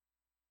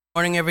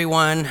Morning,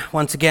 everyone.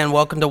 Once again,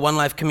 welcome to One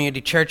Life Community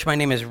Church. My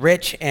name is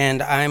Rich,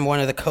 and I'm one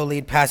of the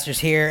co-lead pastors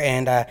here.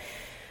 And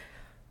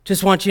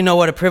just want you to know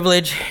what a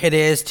privilege it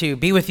is to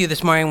be with you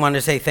this morning. I want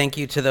to say thank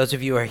you to those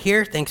of you who are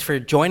here. Thanks for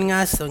joining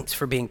us. Thanks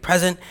for being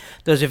present.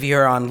 Those of you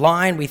who are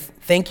online, we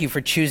thank you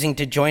for choosing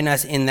to join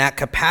us in that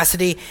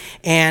capacity.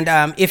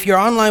 And if you're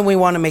online, we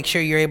want to make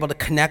sure you're able to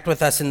connect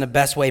with us in the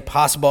best way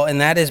possible, and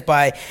that is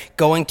by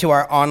going to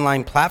our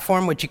online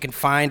platform, which you can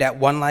find at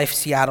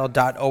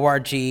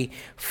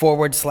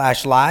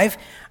onelifeseattle.org/live.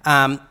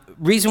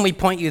 Reason we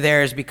point you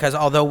there is because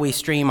although we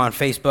stream on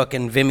Facebook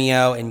and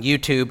Vimeo and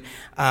YouTube,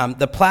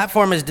 the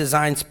platform is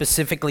designed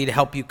specifically to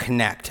help you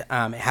connect.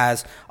 It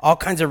has all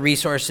kinds of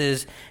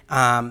resources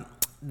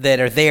that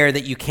are there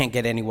that you can't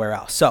get anywhere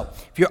else. So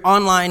if you're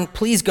online,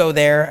 please go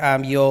there.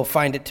 You'll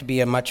find it to be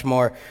a much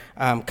more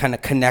kind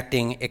of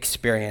connecting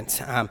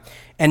experience.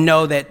 And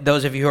know that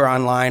those of you who are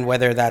online,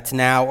 whether that's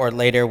now or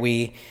later,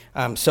 we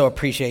so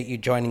appreciate you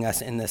joining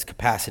us in this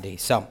capacity.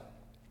 So,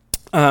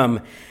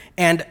 and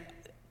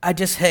I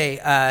just,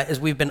 as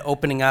we've been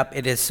opening up,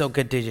 it is so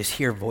good to just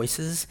hear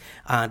voices,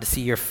 to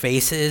see your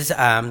faces.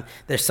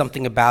 There's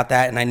something about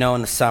that, and I know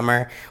in the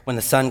summer, when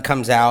the sun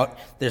comes out,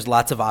 there's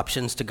lots of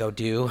options to go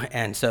do,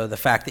 and so the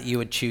fact that you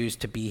would choose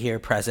to be here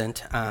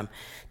present,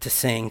 to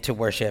sing, to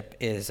worship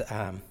is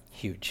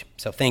huge.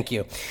 So thank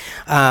you.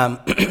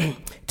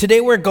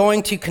 Today we're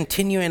going to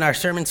continue in our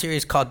sermon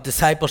series called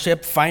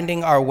Discipleship,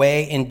 Finding Our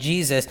Way in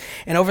Jesus.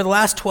 And over the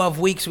last 12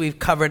 weeks, we've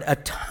covered a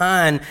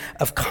ton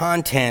of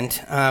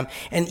content.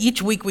 And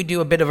each week we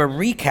do a bit of a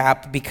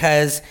recap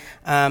because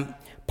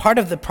part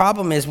of the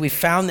problem is we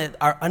found that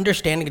our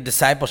understanding of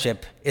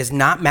discipleship is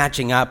not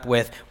matching up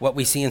with what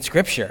we see in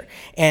Scripture.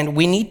 And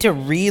we need to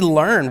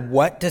relearn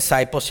what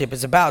discipleship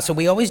is about. So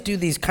we always do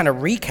these kind of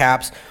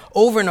recaps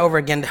over and over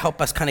again to help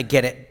us kind of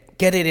get it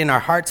in our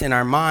hearts, in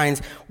our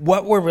minds,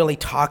 what we're really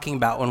talking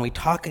about when we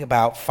talk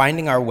about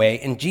finding our way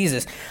in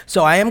Jesus.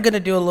 So I am going to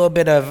do a little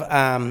bit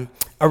of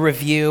a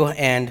review,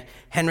 and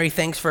Henry,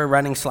 thanks for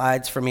running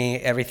slides for me,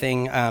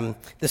 everything.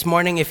 This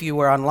morning, if you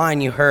were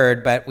online, you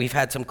heard, but we've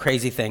had some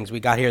crazy things. We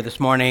got here this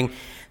morning.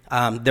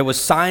 There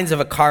was signs of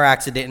a car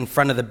accident in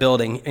front of the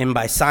building, and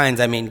by signs,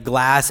 I mean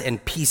glass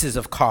and pieces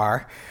of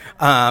car,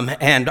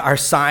 and our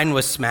sign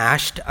was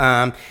smashed.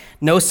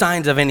 No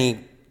signs of any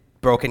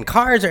broken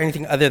cars or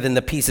anything other than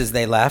the pieces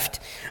they left.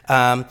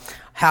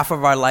 Half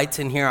of our lights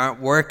in here aren't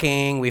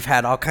working. We've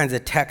had all kinds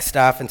of tech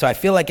stuff, and so I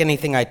feel like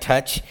anything I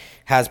touch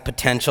has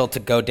potential to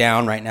go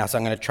down right now, so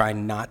I'm going to try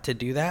not to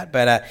do that.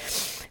 But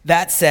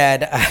that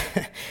said,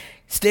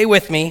 stay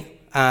with me.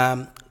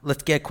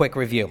 Let's get a quick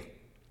review.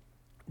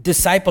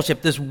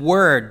 Discipleship, this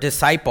word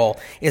disciple,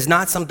 is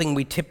not something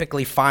we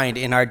typically find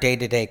in our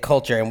day-to-day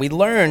culture. And we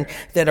learned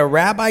that a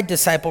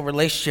rabbi-disciple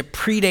relationship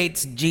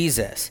predates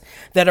Jesus.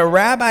 That a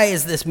rabbi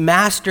is this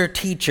master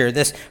teacher,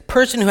 this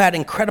person who had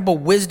incredible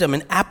wisdom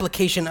and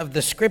application of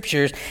the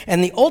Scriptures.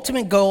 And the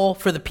ultimate goal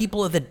for the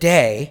people of the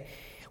day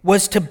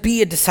was to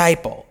be a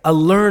disciple, a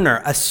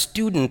learner, a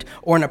student,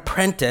 or an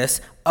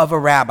apprentice of a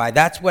rabbi.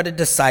 That's what a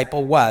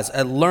disciple was,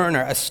 a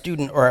learner, a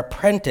student, or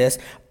apprentice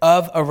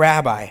of a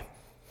rabbi.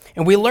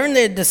 And we learned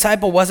that a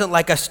disciple wasn't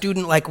like a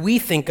student like we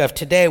think of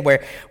today,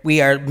 where we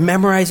are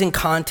memorizing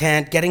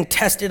content, getting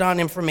tested on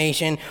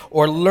information,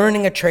 or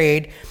learning a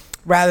trade.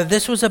 Rather,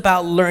 this was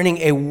about learning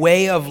a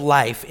way of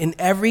life in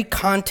every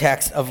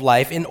context of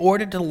life in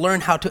order to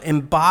learn how to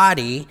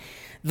embody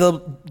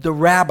the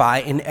rabbi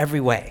in every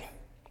way.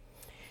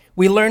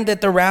 We learned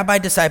that the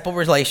rabbi-disciple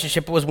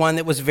relationship was one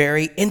that was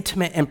very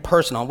intimate and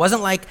personal. It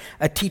wasn't like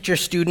a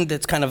teacher-student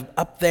that's kind of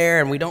up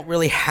there and we don't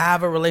really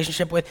have a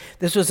relationship with.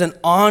 This was an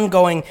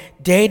ongoing,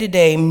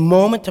 day-to-day,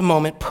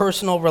 moment-to-moment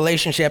personal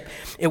relationship.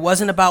 It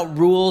wasn't about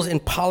rules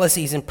and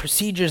policies and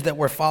procedures that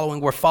we're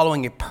following. We're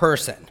following a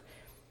person,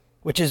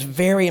 which is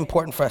very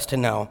important for us to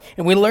know.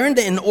 And we learned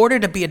that in order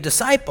to be a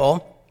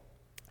disciple,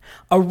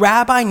 a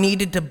rabbi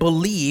needed to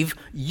believe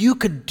you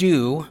could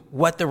do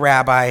what the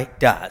rabbi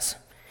does.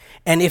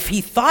 And if he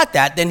thought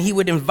that, then he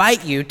would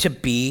invite you to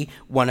be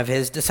one of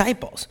his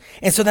disciples.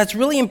 And so that's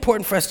really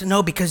important for us to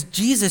know because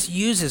Jesus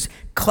uses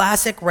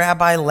classic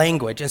rabbi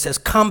language and says,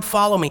 "Come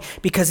follow me,"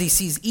 because he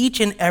sees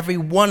each and every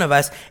one of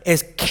us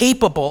as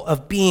capable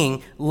of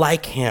being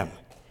like him.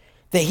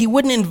 That he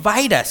wouldn't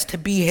invite us to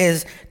be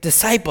his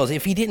disciples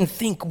if he didn't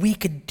think we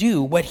could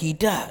do what he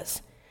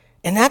does.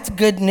 And that's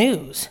good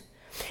news.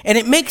 And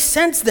it makes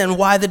sense then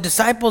why the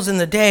disciples in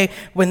the day,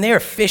 when they're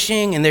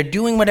fishing and they're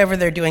doing whatever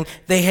they're doing,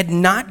 they had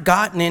not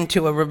gotten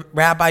into a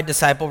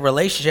rabbi-disciple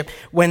relationship.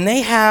 When they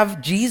have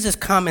Jesus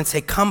come and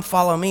say, "Come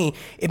follow me,"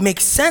 it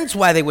makes sense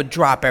why they would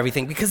drop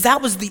everything, because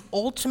that was the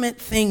ultimate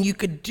thing you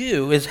could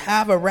do, is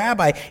have a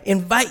rabbi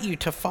invite you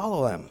to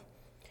follow him.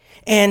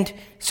 And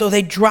so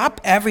they drop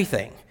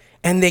everything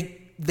and they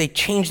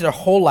change their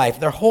whole life.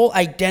 Their whole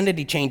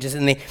identity changes,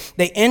 and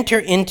they enter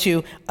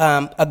into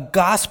a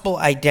gospel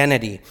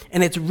identity,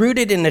 and it's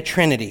rooted in the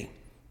Trinity.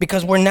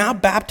 Because we're now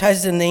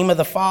baptized in the name of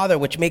the Father,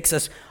 which makes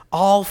us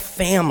all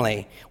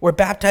family. We're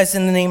baptized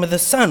in the name of the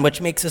Son,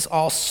 which makes us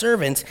all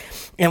servants.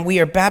 And we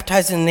are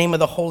baptized in the name of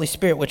the Holy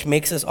Spirit, which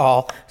makes us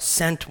all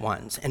sent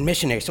ones and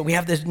missionaries. So we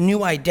have this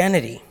new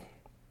identity.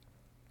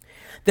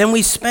 Then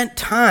we spent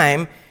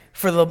time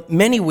for the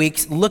many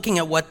weeks looking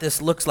at what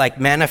this looks like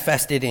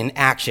manifested in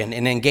action,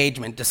 in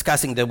engagement,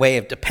 discussing the way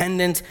of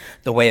dependence,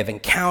 the way of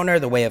encounter,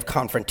 the way of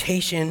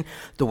confrontation,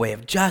 the way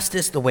of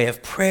justice, the way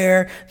of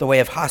prayer, the way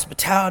of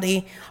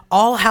hospitality,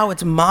 all how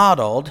it's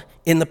modeled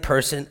in the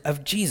person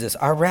of Jesus,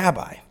 our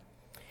rabbi.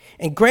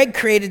 And Greg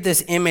created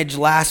this image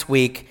last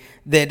week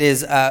that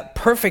is a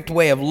perfect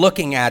way of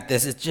looking at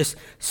this. It's just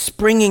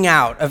springing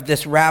out of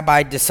this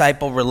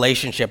rabbi-disciple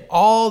relationship,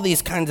 all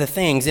these kinds of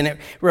things. And it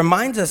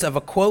reminds us of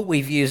a quote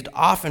we've used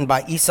often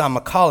by Esau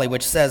McCaulley,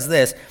 which says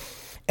this: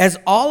 as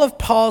all of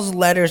Paul's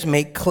letters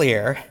make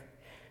clear,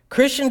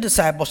 Christian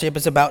discipleship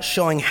is about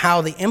showing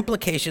how the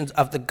implications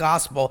of the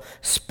gospel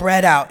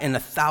spread out in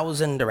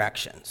 1,000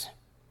 directions.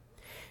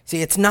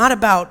 See, it's not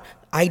about,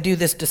 I do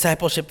this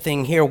discipleship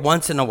thing here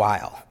once in a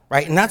while.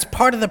 Right? And that's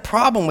part of the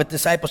problem with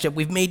discipleship.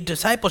 We've made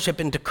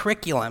discipleship into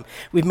curriculum.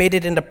 We've made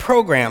it into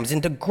programs,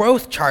 into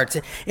growth charts,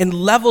 in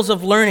levels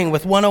of learning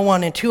with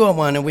 101 and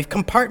 201. And we've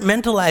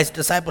compartmentalized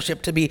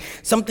discipleship to be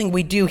something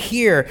we do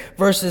here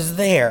versus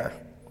there.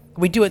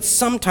 We do it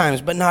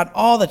sometimes, but not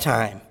all the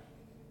time.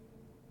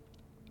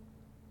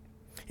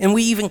 And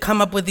we even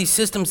come up with these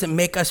systems that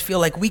make us feel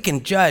like we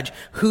can judge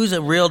who's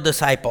a real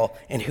disciple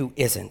and who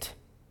isn't.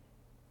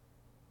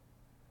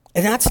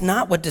 And that's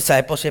not what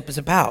discipleship is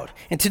about.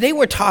 And today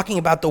we're talking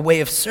about the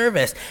way of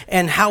service,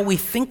 and how we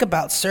think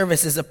about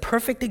service is a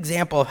perfect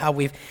example of how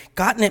we've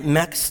gotten it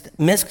messed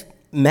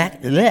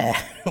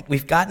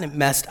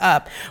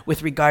up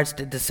with regards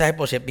to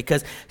discipleship,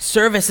 because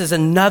service is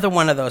another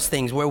one of those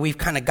things where we've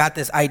kind of got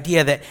this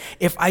idea that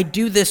if I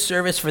do this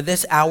service for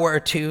this hour or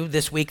two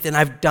this week, then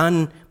I've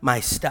done my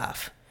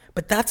stuff.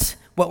 But that's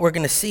what we're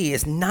going to see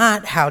is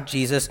not how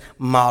Jesus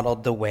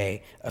modeled the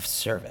way of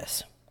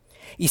service.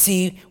 You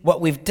see, what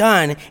we've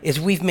done is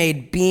we've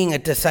made being a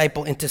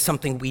disciple into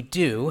something we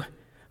do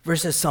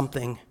versus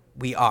something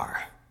we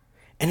are.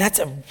 And that's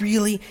a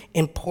really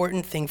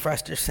important thing for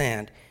us to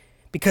understand,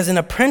 because an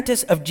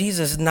apprentice of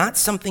Jesus is not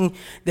something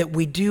that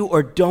we do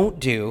or don't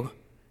do,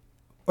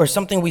 or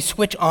something we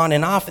switch on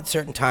and off at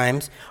certain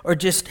times, or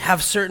just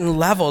have certain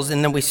levels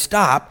and then we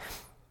stop.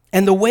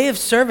 And the way of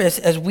service,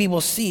 as we will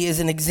see, is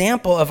an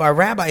example of our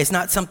rabbi, is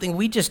not something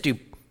we just do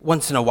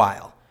once in a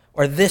while,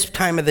 or this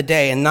time of the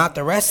day and not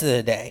the rest of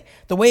the day.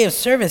 The way of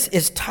service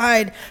is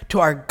tied to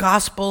our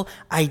gospel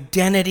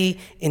identity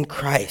in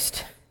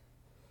Christ,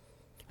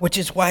 which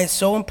is why it's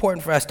so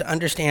important for us to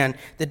understand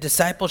that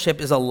discipleship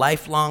is a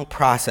lifelong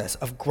process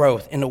of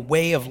growth in a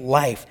way of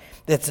life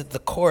that's at the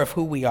core of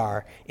who we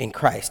are in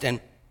Christ. And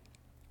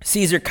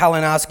Caesar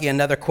Kalinowski,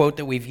 another quote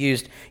that we've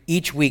used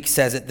each week,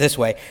 says it this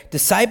way: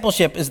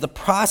 discipleship is the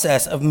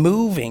process of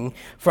moving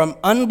from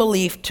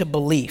unbelief to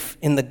belief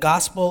in the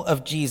gospel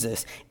of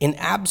Jesus in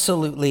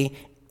absolutely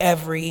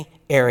every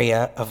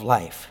area of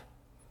life,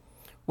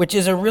 which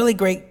is a really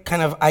great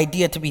kind of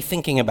idea to be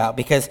thinking about,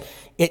 because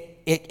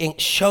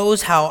it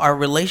shows how our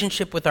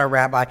relationship with our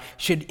rabbi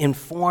should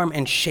inform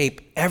and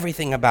shape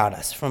everything about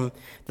us, from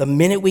the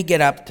minute we get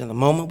up to the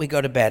moment we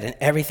go to bed, and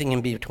everything in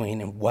between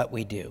and what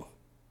we do.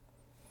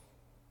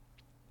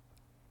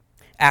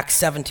 Acts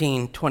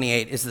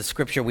 17:28 is the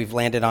scripture we've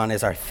landed on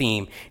as our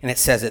theme, and it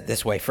says it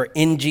this way: for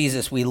in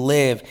Jesus we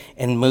live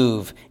and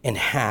move and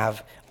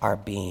have our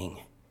being,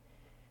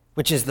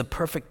 which is the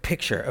perfect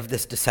picture of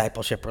this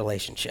discipleship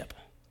relationship.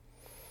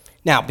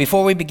 Now,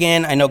 before we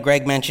begin, I know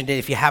Greg mentioned it.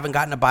 If you haven't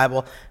gotten a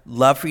Bible,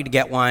 love for you to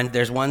get one.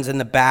 There's ones in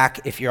the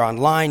back. If you're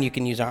online, you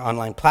can use our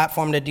online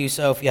platform to do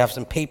so. If you have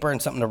some paper and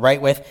something to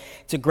write with,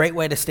 it's a great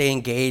way to stay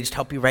engaged,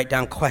 help you write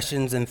down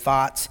questions and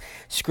thoughts,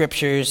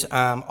 scriptures,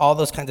 all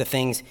those kinds of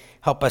things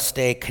help us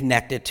stay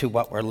connected to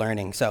what we're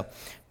learning. So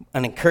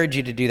I encourage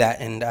you to do that.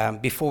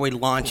 And before we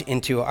launch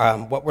into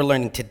what we're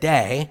learning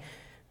today,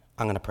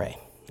 I'm going to pray.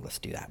 Let's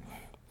do that.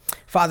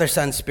 Father,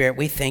 Son, Spirit,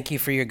 we thank you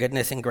for your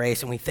goodness and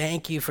grace, and we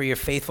thank you for your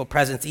faithful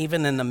presence,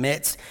 even in the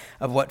midst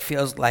of what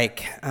feels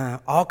like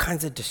all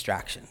kinds of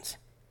distractions.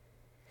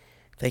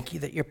 Thank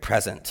you that you're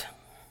present.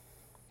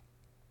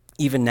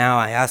 Even now,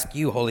 I ask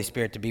you, Holy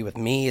Spirit, to be with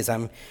me as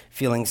I'm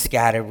feeling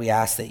scattered. We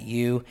ask that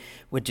you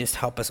would just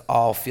help us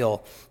all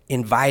feel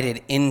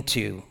invited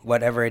into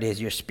whatever it is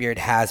your Spirit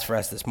has for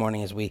us this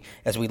morning as we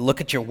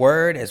look at your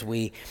word, as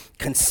we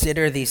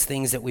consider these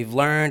things that we've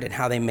learned and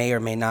how they may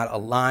or may not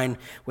align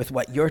with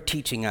what you're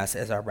teaching us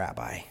as our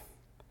rabbi.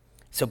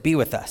 So be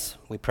with us,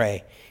 we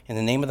pray. In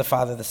the name of the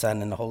Father, the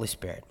Son, and the Holy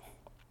Spirit.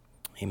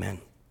 Amen.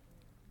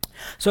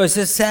 So as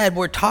I said,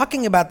 we're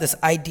talking about this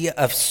idea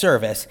of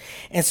service.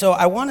 And so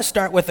I want to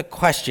start with a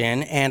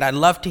question, and I'd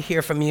love to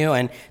hear from you.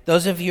 And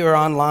those of you who are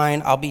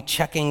online, I'll be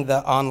checking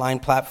the online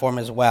platform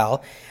as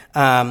well.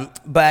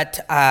 But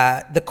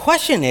the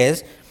question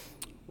is,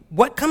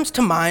 what comes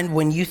to mind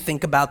when you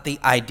think about the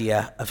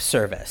idea of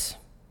service?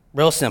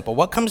 Real simple.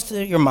 What comes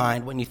to your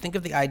mind when you think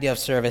of the idea of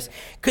service?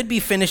 Could be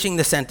finishing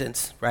the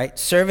sentence, right?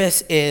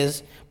 Service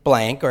is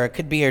blank, or it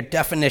could be your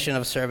definition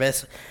of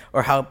service,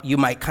 or how you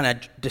might kind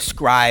of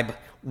describe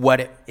what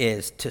it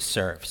is to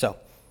serve. So,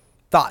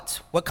 thoughts.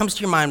 What comes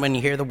to your mind when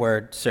you hear the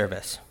word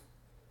service?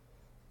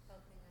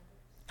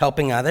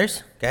 Helping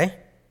others, okay?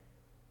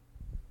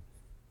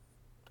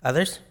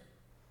 Others?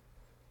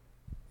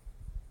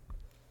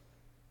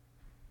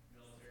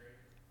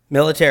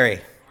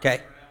 Military,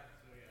 okay.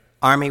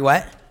 Army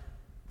what?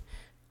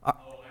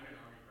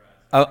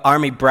 Oh,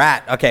 Army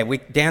brat. Okay,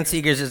 Dan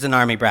Seegers is an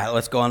Army brat.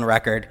 Let's go on the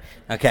record.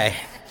 Okay.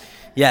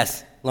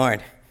 Yes,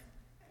 Lauren.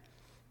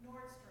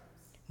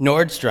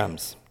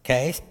 Nordstrom's.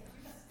 Okay.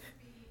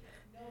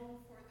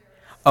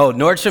 Oh,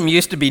 Nordstrom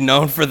used to be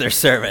known for their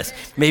service.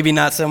 Maybe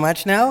not so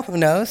much now. Who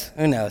knows?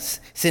 Who knows?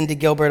 Cindy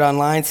Gilbert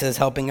online says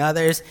helping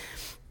others.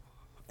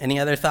 Any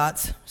other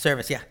thoughts?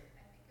 Service, yeah.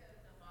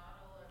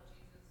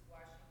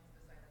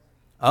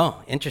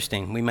 Oh,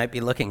 interesting. We might be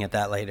looking at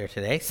that later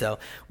today. So,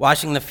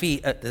 washing the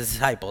feet of the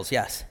disciples,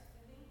 yes.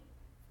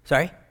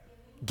 Sorry?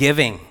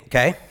 Giving,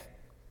 okay?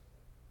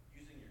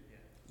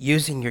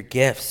 Using your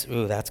gifts.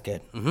 Ooh, that's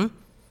good.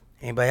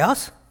 Anybody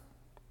else?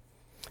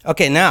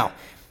 Okay, now,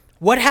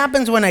 what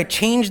happens when I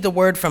change the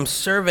word from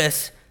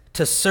service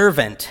to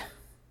servant?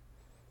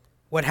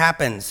 What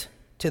happens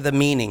to the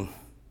meaning?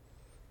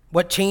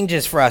 What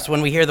changes for us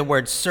when we hear the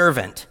word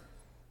servant?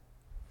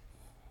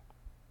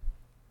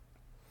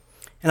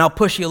 And I'll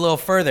push you a little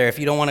further if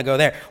you don't want to go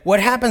there.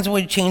 What happens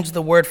when we change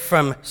the word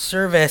from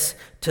service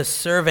to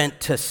servant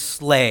to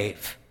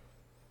slave?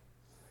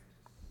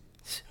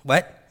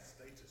 What?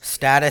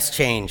 Status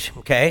change.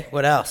 Okay,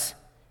 what else?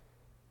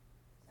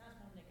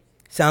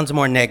 Sounds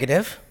more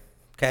negative.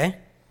 Okay.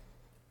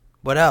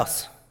 What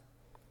else?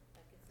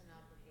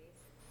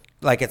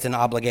 Like it's an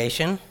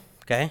obligation.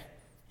 Okay.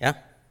 Yeah.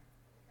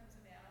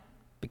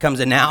 Becomes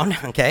a noun.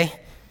 Okay.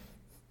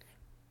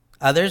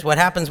 Others, what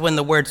happens when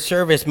the word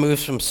service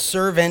moves from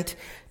servant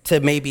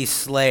to maybe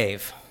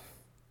slave?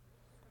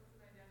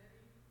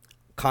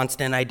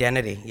 Constant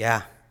identity,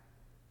 yeah.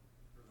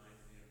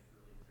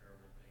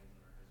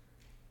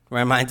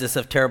 Reminds us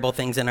of terrible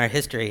things in our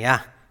history,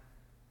 yeah.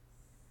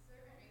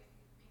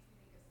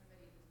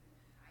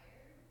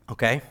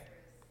 Okay.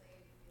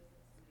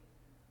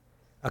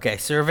 Okay,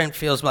 servant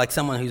feels like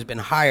someone who's been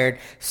hired.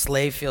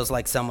 Slave feels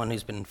like someone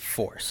who's been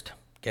forced.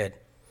 Good.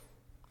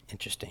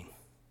 Interesting.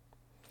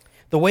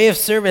 The way of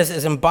service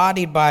is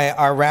embodied by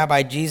our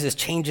Rabbi Jesus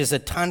changes a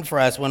ton for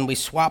us when we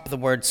swap the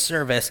word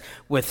service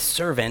with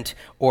servant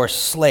or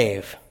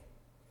slave.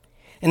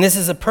 And this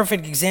is a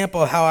perfect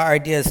example of how our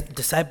idea of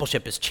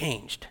discipleship has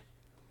changed.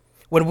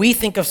 When we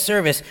think of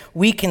service,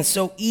 we can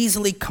so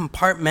easily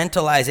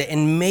compartmentalize it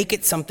and make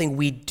it something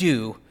we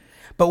do.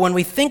 But when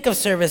we think of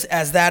service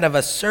as that of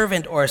a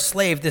servant or a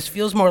slave, this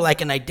feels more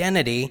like an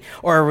identity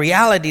or a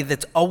reality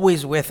that's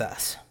always with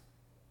us.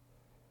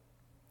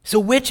 So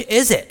which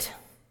is it?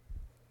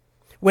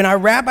 When our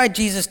Rabbi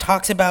Jesus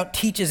talks about,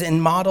 teaches,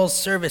 and models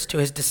service to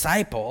his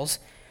disciples,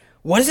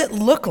 what does it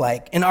look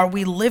like? And are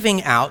we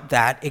living out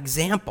that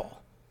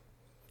example?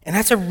 And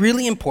that's a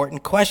really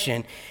important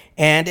question.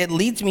 And it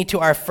leads me to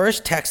our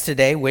first text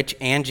today, which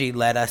Angie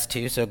led us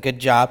to, so good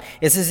job.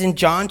 This is in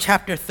John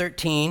chapter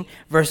 13,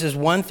 verses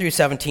 1 through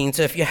 17.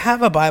 So if you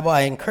have a Bible,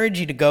 I encourage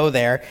you to go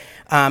there.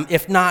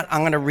 If not, I'm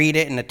going to read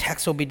it, and the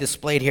text will be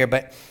displayed here,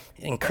 but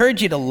I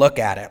encourage you to look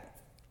at it.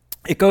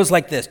 It goes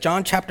like this,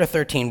 John chapter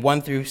 13,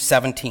 1 through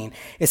 17.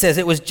 It says,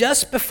 "It was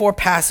just before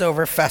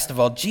Passover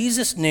festival.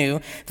 Jesus knew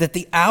that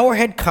the hour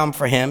had come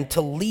for him to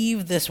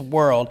leave this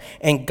world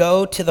and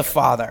go to the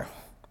Father.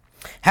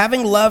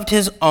 Having loved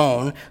his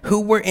own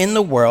who were in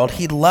the world,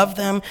 he loved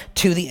them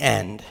to the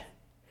end.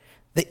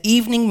 The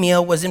evening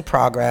meal was in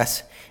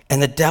progress,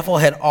 and the devil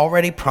had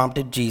already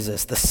prompted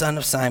Jesus, the son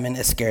of Simon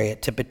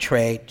Iscariot, to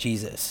betray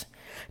Jesus.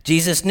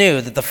 Jesus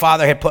knew that the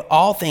Father had put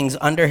all things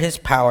under his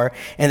power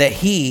and that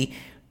he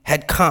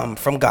had come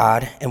from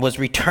God and was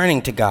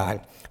returning to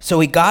God. So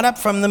he got up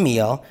from the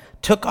meal,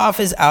 took off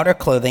his outer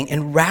clothing,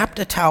 and wrapped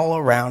a towel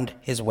around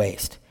his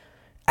waist.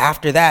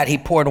 After that, he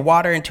poured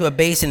water into a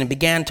basin and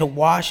began to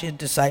wash his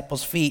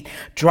disciples' feet,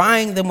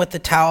 drying them with the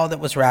towel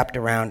that was wrapped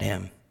around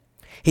him.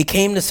 He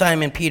came to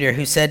Simon Peter,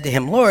 who said to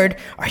him, 'Lord,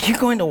 are you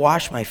going to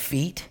wash my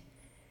feet?'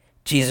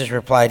 Jesus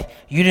replied,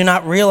 'You do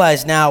not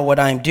realize now what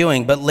I am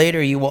doing, but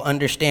later you will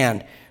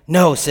understand.'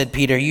 'No,' said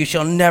Peter, 'you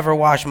shall never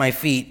wash my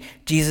feet.'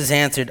 Jesus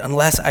answered,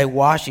 'Unless I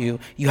wash you,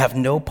 you have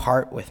no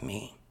part with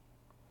me.'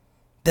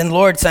 'Then,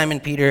 Lord,' Simon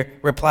Peter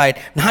replied,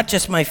 'not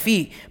just my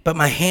feet, but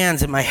my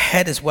hands and my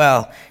head as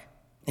well.'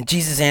 And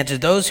Jesus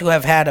answered, 'Those who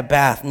have had a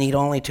bath need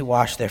only to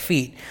wash their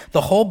feet.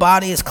 The whole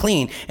body is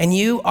clean, and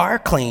you are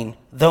clean,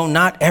 though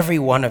not every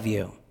one of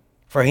you.'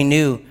 For he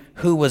knew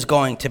who was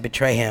going to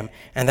betray him,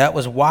 and that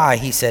was why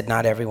he said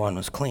not everyone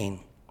was clean.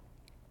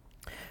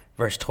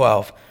 Verse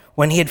 12,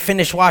 when he had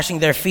finished washing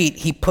their feet,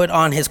 he put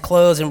on his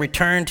clothes and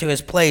returned to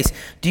his place.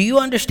 'Do you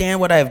understand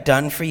what I have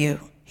done for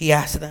you?' he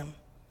asked them.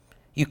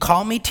 You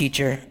call me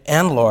teacher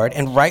and Lord,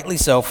 and rightly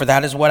so, for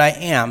that is what I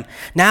am.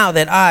 Now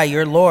that I,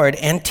 your Lord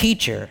and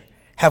teacher,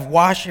 have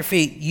washed your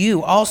feet,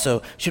 you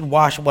also should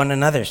wash one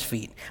another's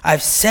feet.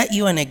 I've set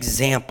you an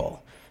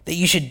example that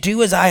you should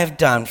do as I have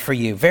done for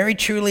you. Very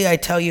truly, I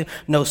tell you,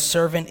 no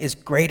servant is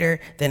greater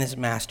than his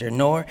master,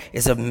 nor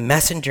is a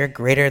messenger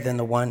greater than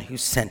the one who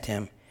sent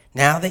him.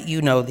 Now that you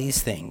know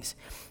these things,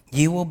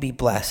 you will be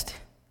blessed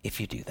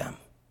if you do them.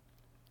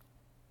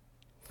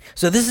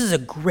 So this is a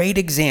great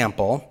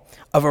example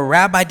of a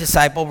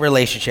rabbi-disciple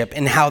relationship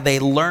and how they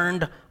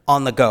learned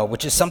on the go,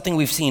 which is something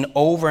we've seen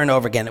over and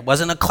over again. It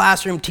wasn't a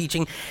classroom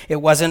teaching. It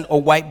wasn't a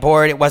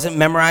whiteboard. It wasn't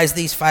memorize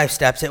these 5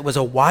 steps. It was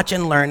a watch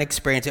and learn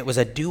experience. It was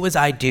a do as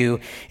I do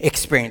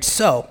experience.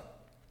 So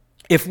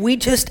if we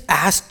just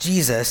ask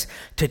Jesus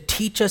to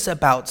teach us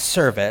about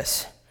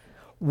service,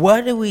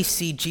 what do we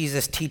see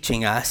Jesus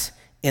teaching us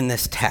in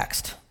this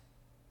text?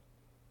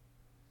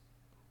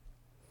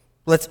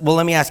 Let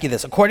me ask you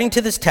this. According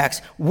to this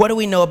text, what do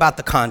we know about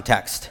the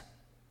context?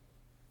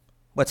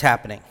 What's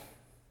happening?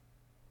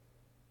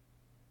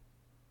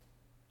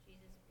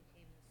 Jesus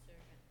became the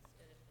servant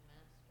instead of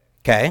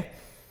the master. Okay.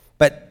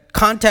 But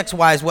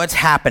context-wise, what's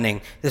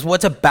happening is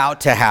what's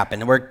about to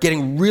happen. We're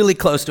getting really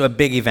close to a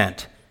big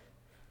event.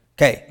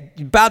 Okay.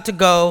 You're about to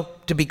go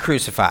to be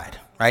crucified,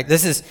 right?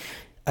 This is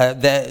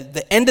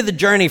the end of the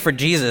journey for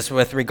Jesus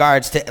with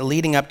regards to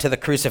leading up to the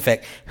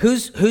crucifix.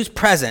 Who's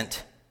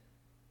present?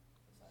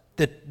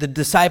 The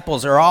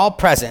disciples are all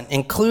present,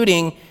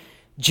 including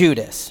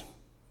Judas.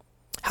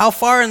 How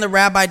far in the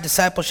rabbi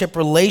discipleship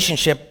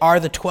relationship are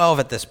the 12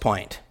 at this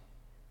point?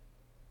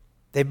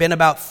 They've been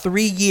about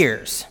 3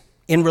 years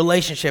in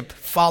relationship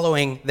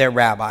following their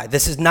rabbi.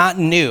 This is not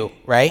new,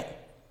 right?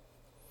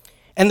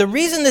 And the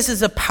reason this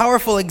is a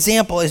powerful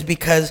example is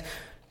because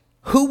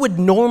who would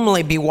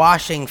normally be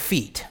washing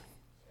feet?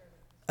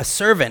 A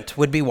servant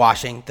would be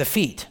washing the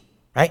feet,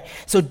 right?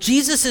 So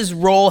Jesus'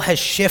 role has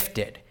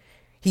shifted.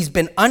 He's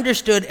been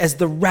understood as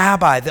the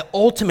rabbi, the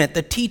ultimate,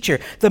 the teacher,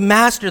 the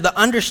master, the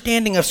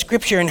understanding of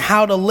Scripture and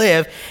how to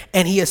live,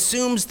 and he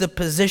assumes the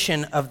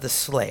position of the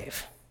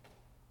slave.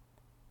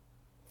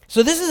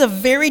 So this is a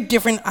very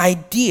different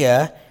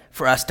idea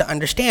for us to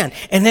understand.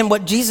 And then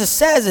what Jesus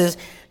says is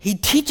he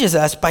teaches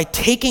us by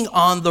taking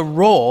on the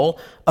role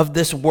of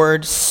this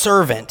word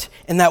servant.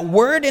 And that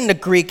word in the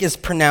Greek is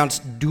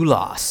pronounced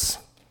doulos.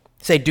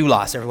 Say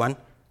doulos, everyone.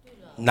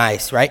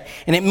 Nice, right?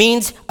 And it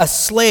means a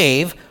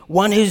slave,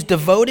 one who's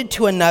devoted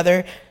to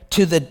another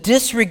to the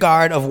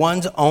disregard of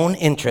one's own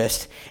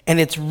interest. And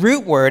its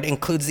root word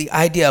includes the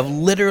idea of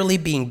literally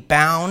being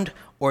bound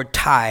or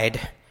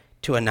tied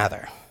to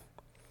another.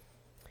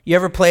 You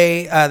ever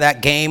play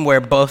that game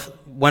where both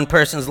one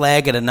person's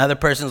leg and another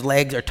person's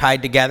legs are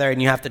tied together and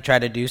you have to try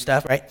to do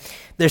stuff, right?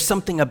 There's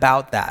something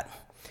about that.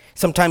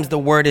 Sometimes the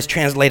word is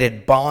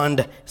translated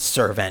bond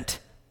servant.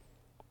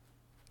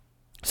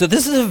 So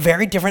this is a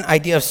very different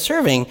idea of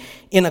serving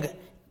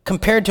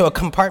compared to a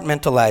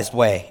compartmentalized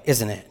way,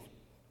 isn't it?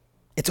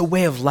 It's a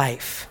way of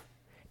life.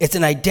 It's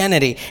an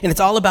identity, and it's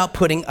all about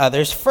putting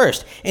others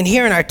first. And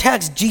here in our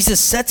text,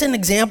 Jesus sets an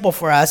example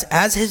for us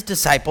as his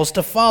disciples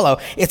to follow.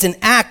 It's an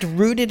act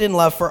rooted in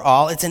love for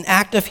all. It's an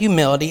act of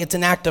humility. It's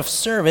an act of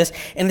service,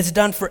 and it's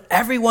done for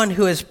everyone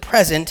who is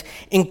present,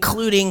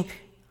 including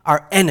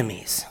our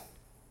enemies.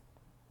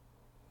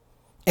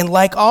 And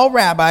like all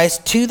rabbis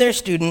to their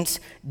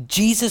students,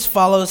 Jesus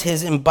follows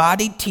his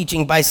embodied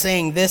teaching by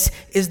saying, this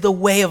is the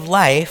way of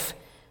life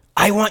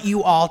I want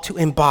you all to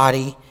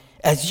embody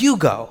as you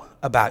go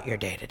about your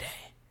day to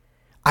day.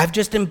 I've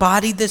just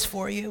embodied this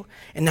for you,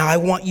 and now I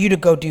want you to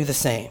go do the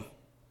same.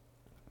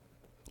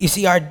 You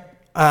see,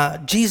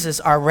 Jesus,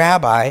 our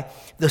rabbi,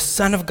 the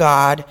Son of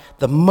God,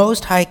 the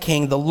Most High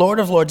King, the Lord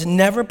of Lords,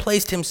 never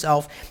placed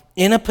himself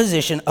in a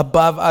position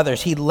above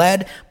others. He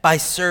led by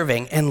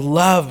serving and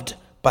loved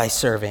by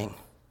serving.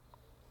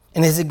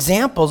 And his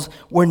examples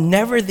were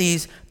never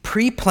these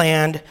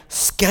pre-planned,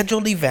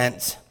 scheduled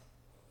events,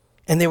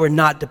 and they were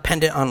not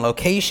dependent on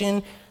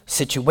location,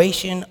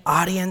 situation,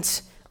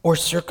 audience, or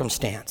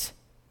circumstance.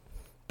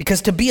 Because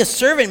to be a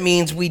servant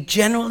means we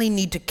generally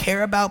need to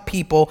care about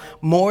people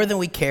more than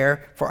we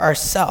care for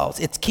ourselves.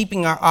 It's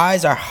keeping our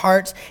eyes, our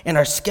hearts, and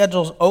our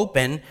schedules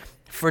open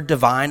for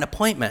divine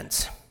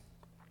appointments.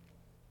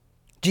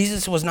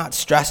 Jesus was not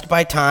stressed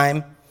by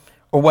time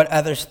or what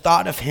others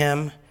thought of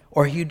him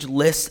or huge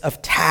lists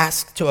of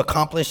tasks to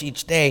accomplish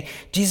each day.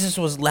 Jesus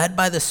was led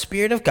by the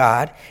Spirit of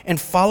God and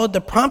followed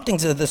the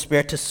promptings of the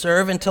Spirit to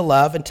serve and to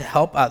love and to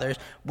help others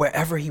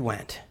wherever he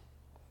went.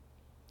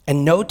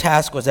 And no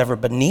task was ever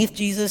beneath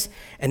Jesus,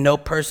 and no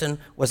person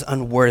was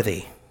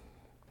unworthy,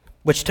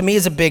 which to me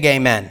is a big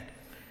amen.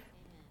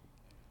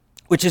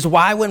 Which is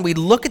why when we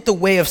look at the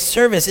way of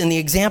service in the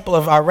example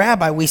of our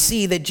rabbi, we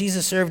see that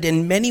Jesus served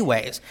in many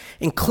ways,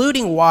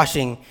 including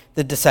washing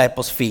the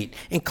disciples' feet,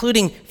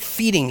 including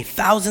feeding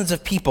thousands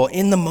of people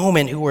in the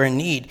moment who were in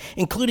need,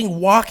 including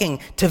walking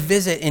to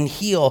visit and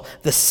heal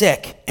the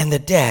sick and the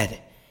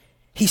dead.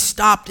 He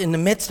stopped in the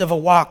midst of a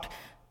walk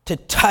to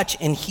touch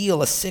and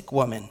heal a sick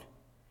woman.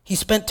 He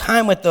spent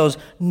time with those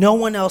no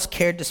one else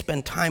cared to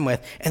spend time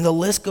with. And the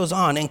list goes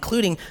on,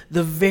 including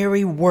the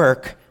very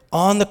work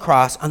on the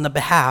cross on the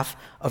behalf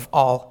of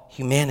all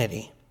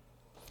humanity.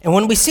 And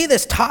when we see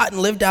this taught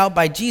and lived out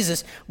by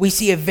Jesus, we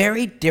see a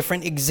very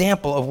different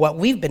example of what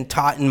we've been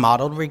taught and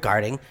modeled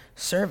regarding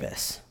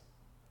service.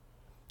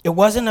 It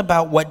wasn't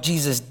about what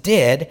Jesus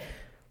did.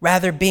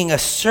 Rather, being a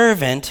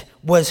servant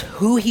was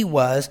who he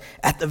was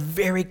at the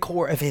very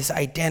core of his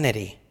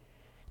identity.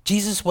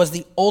 Jesus was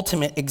the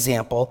ultimate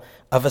example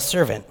of a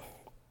servant.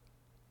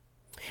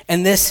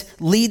 And this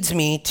leads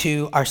me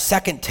to our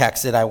second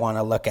text that I want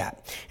to look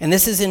at. And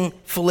this is in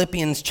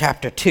Philippians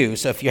chapter 2.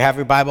 So if you have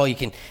your Bible, you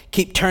can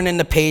keep turning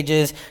the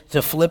pages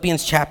to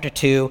Philippians chapter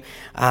 2.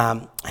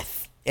 I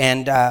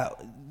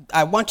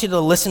want you to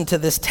listen to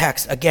this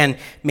text. Again,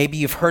 maybe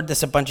you've heard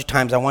this a bunch of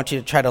times. I want you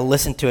to try to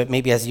listen to it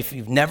maybe as if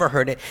you've never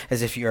heard it,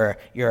 as if you're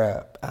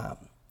a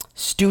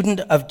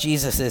student of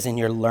Jesus's and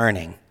you're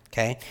learning.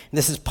 Okay? And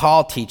this is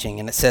Paul teaching,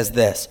 and it says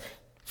this.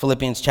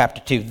 Philippians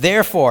chapter 2.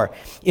 Therefore,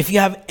 if you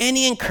have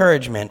any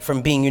encouragement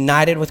from being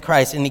united with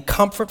Christ, any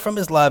comfort from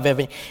his love,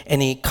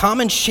 any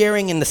common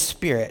sharing in the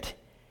Spirit,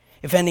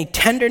 if any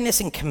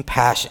tenderness and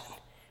compassion,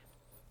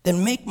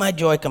 then make my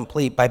joy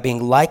complete by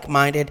being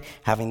like-minded,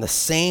 having the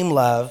same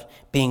love,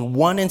 being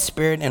one in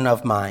spirit and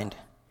of mind.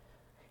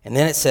 And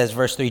then it says,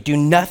 verse 3, do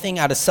nothing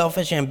out of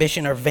selfish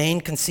ambition or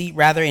vain conceit,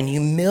 rather in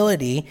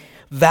humility,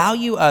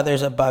 value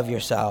others above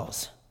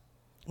yourselves.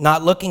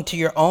 Not looking to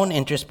your own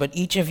interest, but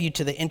each of you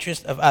to the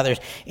interest of others.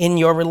 In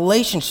your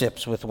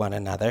relationships with one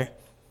another,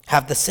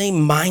 have the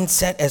same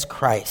mindset as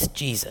Christ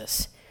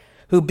Jesus,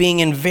 who being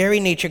in very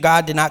nature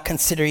God did not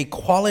consider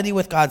equality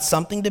with God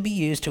something to be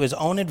used to his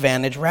own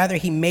advantage. Rather,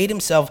 he made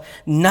himself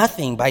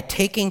nothing by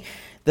taking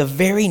the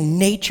very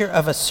nature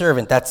of a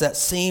servant. That's that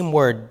same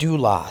word,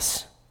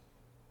 doulos.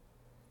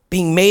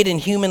 Being made in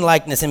human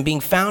likeness and being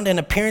found in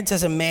appearance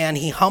as a man,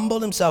 he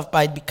humbled himself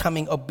by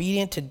becoming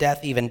obedient to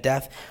death, even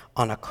death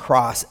on a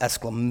cross, !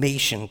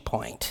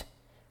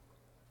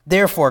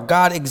 Therefore,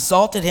 God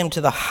exalted him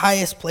to the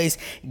highest place,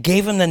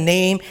 gave him the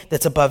name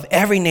that's above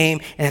every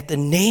name, and at the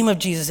name of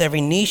Jesus,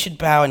 every knee should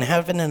bow in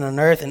heaven and on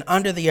earth and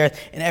under the earth,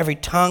 and every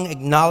tongue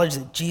acknowledge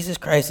that Jesus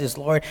Christ is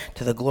Lord,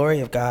 to the glory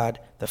of God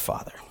the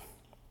Father.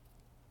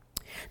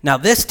 Now,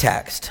 this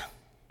text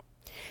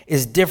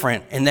is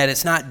different in that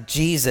it's not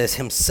Jesus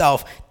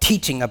himself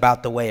teaching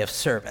about the way of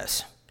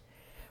service.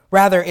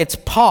 Rather, it's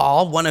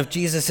Paul, one of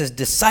Jesus'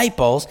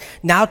 disciples,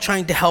 now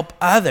trying to help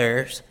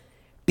others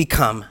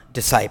become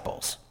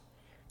disciples,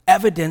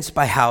 evidenced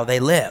by how they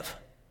live.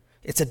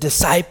 It's a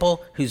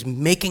disciple who's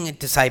making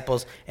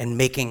disciples and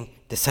making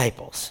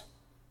disciples.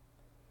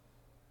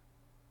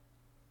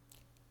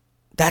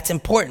 That's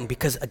important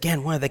because,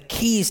 again, one of the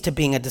keys to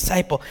being a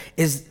disciple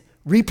is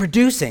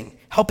reproducing,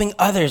 helping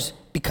others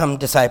become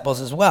disciples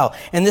as well.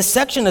 And this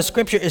section of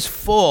Scripture is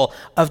full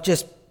of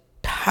just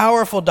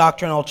powerful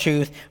doctrinal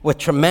truth with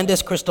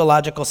tremendous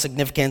Christological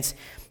significance,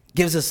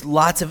 gives us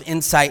lots of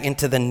insight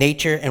into the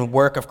nature and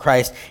work of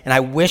Christ, and I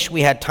wish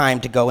we had time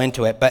to go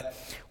into it. But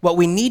what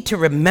we need to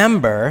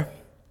remember,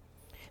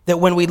 that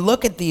when we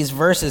look at these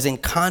verses in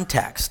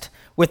context,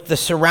 with the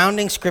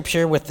surrounding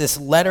Scripture, with this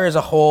letter as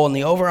a whole, and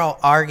the overall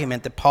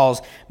argument that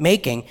Paul's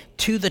making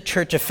to the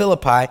church of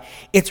Philippi,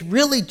 it's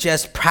really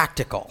just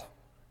practical.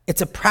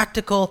 It's a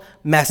practical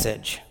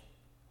message.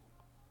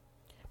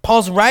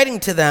 Paul's writing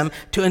to them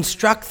to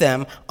instruct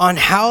them on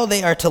how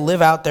they are to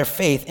live out their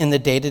faith in the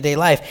day-to-day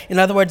life. In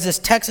other words, this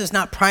text is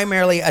not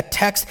primarily a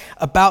text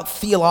about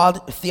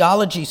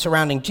theology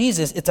surrounding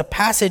Jesus. It's a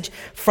passage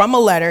from a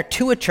letter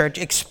to a church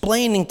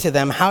explaining to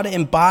them how to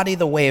embody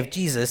the way of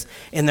Jesus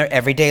in their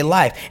everyday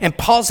life. And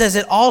Paul says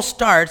it all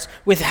starts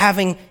with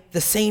having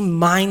the same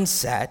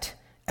mindset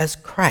as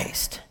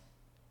Christ.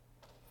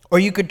 Or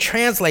you could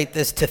translate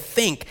this to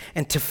think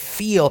and to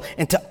feel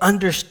and to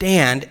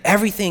understand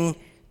everything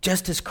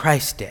just as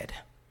Christ did.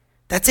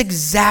 That's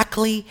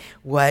exactly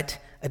what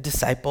a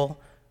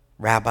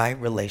disciple-rabbi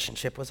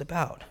relationship was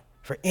about.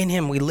 For in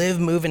him we live,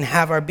 move, and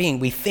have our being.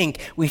 We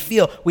think, we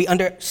feel, we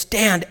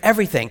understand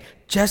everything,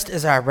 just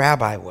as our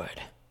rabbi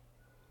would.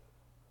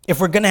 If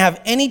we're going to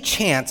have any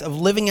chance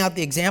of living out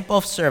the example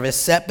of service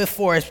set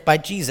before us by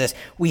Jesus,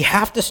 we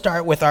have to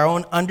start with our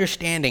own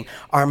understanding,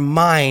 our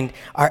mind,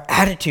 our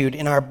attitude,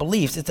 and our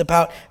beliefs. It's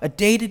about a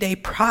day-to-day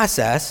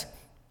process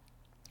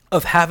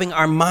of having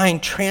our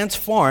mind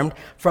transformed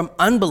from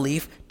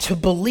unbelief to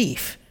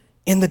belief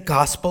in the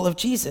gospel of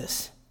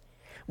Jesus,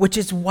 which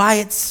is why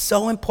it's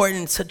so important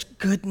and such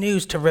good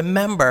news to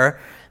remember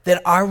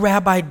that our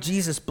Rabbi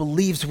Jesus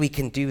believes we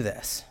can do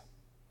this.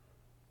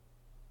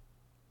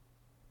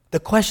 The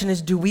question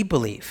is, do we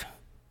believe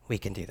we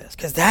can do this?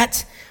 Because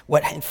that's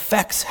what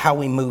affects how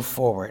we move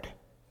forward.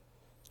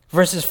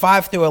 Verses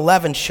 5 through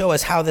 11 show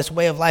us how this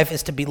way of life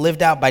is to be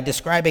lived out by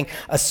describing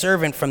a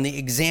servant from the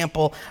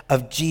example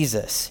of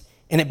Jesus.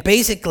 And it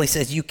basically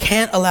says you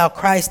can't allow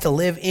Christ to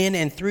live in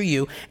and through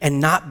you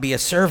and not be a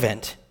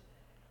servant.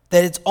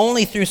 That it's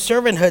only through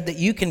servanthood that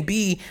you can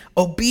be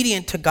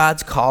obedient to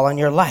God's call on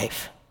your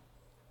life.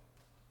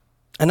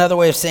 Another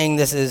way of saying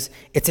this is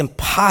it's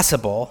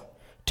impossible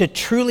to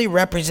truly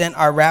represent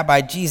our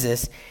Rabbi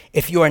Jesus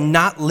if you are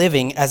not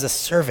living as a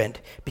servant,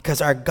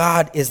 because our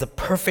God is the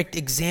perfect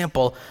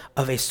example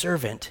of a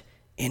servant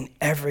in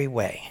every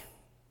way.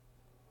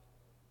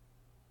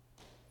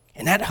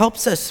 And that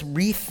helps us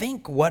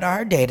rethink what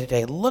our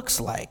day-to-day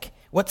looks like,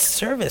 what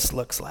service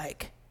looks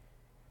like.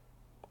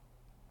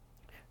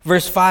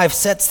 Verse 5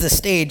 sets the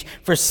stage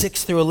for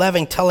 6 through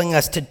 11, telling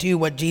us to do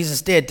what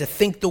Jesus did, to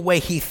think the way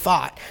he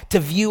thought, to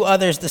view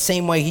others the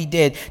same way he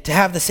did, to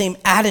have the same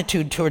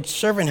attitude towards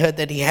servanthood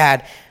that he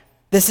had.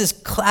 This is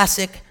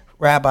classic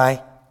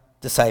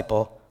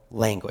rabbi-disciple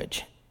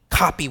language.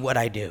 Copy what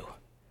I do.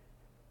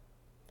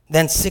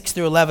 Then 6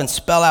 through 11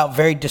 spell out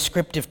very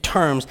descriptive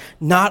terms,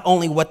 not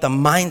only what the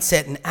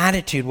mindset and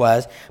attitude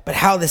was, but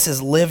how this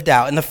is lived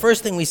out. And the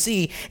first thing we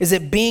see is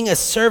that being a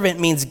servant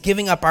means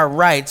giving up our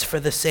rights for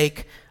the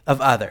sake of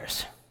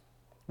others,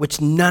 which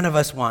none of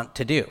us want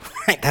to do.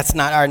 Right? That's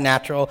not our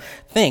natural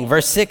thing.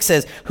 Verse 6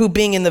 says, who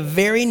being in the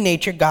very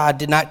nature God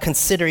did not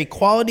consider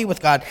equality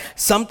with God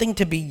something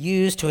to be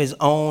used to his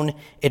own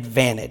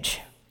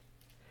advantage.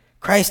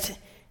 Christ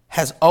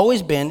has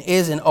always been,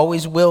 is, and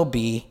always will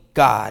be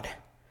God.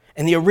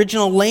 And the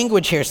original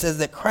language here says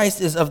that Christ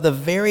is of the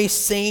very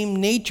same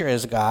nature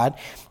as God,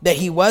 that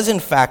he was in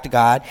fact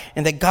God,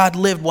 and that God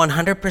lived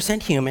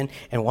 100% human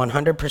and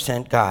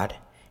 100% God.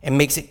 It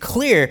makes it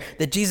clear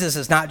that Jesus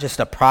is not just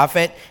a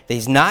prophet, that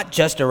he's not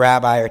just a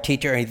rabbi or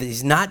teacher, or that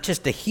he's not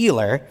just a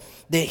healer,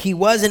 that he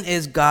was and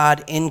is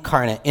God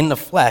incarnate in the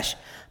flesh.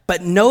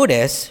 But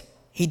notice,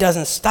 he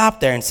doesn't stop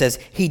there and says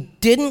he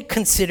didn't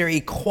consider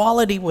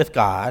equality with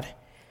God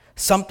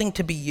something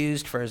to be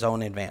used for his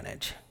own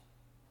advantage.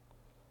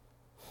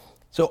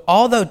 So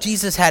although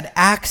Jesus had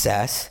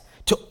access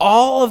to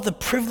all of the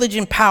privilege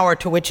and power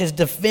to which his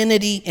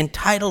divinity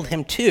entitled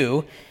him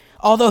to,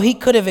 although he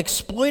could have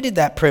exploited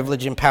that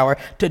privilege and power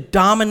to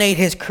dominate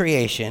his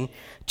creation,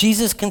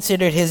 Jesus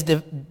considered his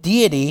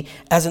deity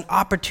as an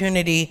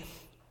opportunity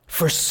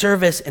for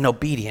service and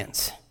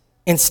obedience.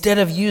 Instead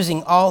of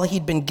using all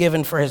he'd been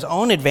given for his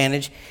own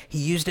advantage, he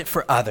used it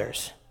for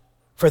others,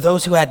 for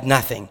those who had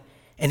nothing,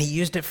 and he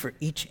used it for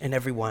each and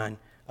every one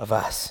of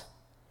us.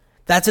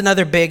 That's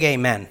another big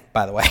amen,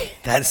 by the way.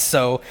 That's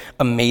so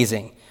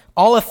amazing.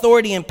 All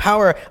authority and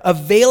power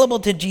available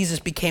to Jesus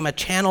became a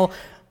channel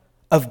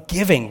of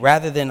giving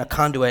rather than a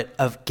conduit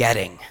of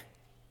getting.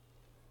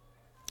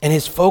 And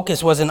his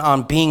focus wasn't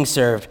on being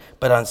served,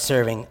 but on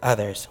serving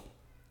others.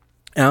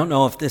 I don't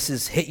know if this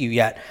has hit you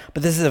yet,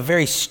 but this is a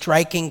very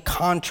striking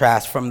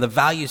contrast from the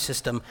value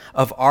system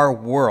of our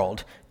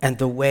world and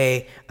the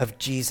way of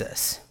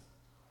Jesus.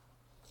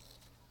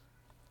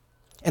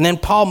 And then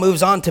Paul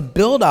moves on to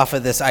build off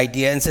of this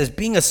idea and says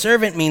being a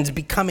servant means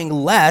becoming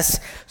less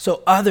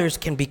so others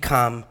can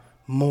become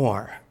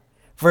more.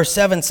 Verse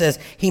 7 says,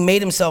 he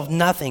made himself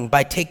nothing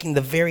by taking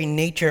the very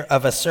nature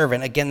of a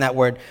servant. Again, that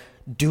word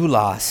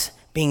doulos,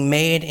 being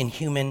made in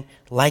human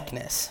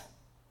likeness.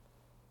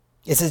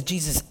 It says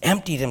Jesus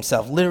emptied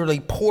himself, literally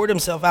poured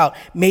himself out,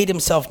 made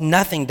himself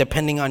nothing,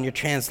 depending on your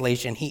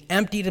translation. He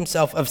emptied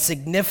himself of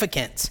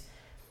significance.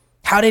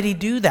 How did he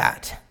do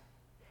that?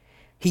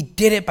 He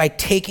did it by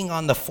taking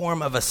on the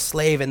form of a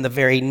slave and the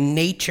very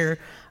nature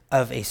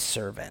of a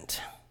servant.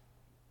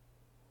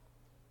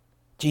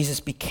 Jesus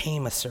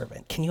became a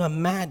servant. Can you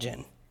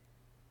imagine?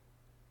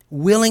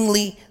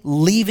 Willingly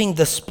leaving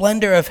the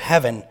splendor of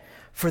heaven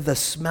for the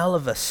smell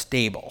of a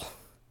stable.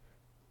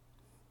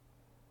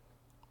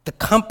 The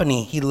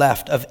company he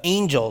left of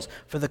angels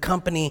for the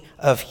company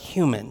of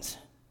humans.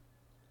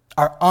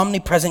 Our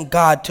omnipresent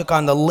God took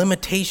on the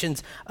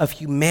limitations of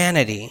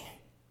humanity.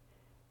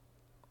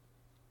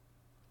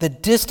 The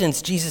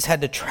distance Jesus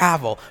had to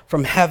travel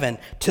from heaven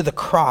to the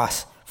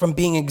cross, from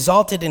being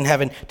exalted in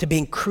heaven to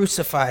being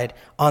crucified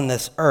on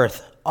this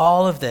earth.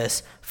 All of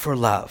this for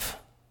love.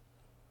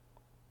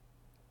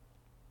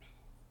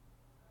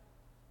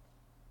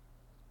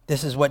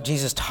 This is what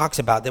Jesus talks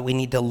about, that we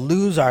need to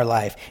lose our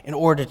life in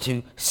order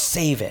to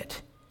save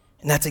it.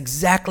 And that's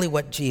exactly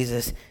what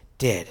Jesus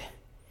did.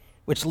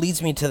 Which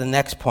leads me to the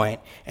next point,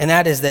 and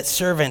that is that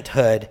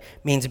servanthood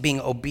means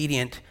being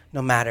obedient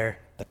no matter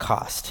the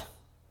cost.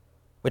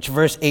 Which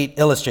verse 8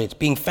 illustrates.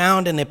 Being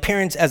found in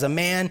appearance as a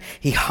man,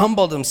 he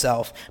humbled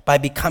himself by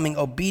becoming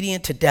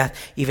obedient to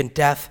death, even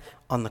death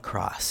on the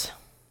cross.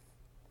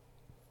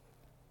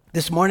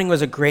 This morning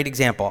was a great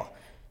example.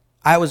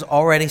 I was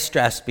already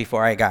stressed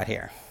before I got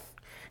here.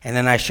 And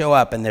then I show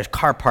up and there's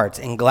car parts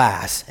and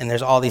glass and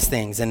there's all these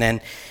things. And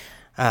then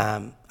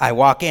I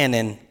walk in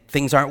and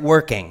things aren't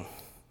working,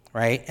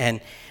 right? And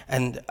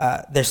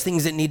there's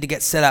things that need to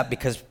get set up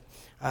because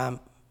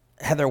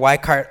Heather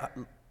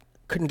Weikart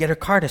couldn't get her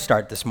car to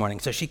start this morning,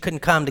 so she couldn't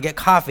come to get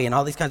coffee and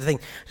all these kinds of things.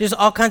 There's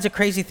all kinds of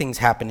crazy things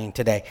happening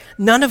today,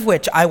 none of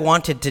which I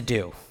wanted to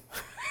do,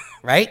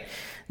 right?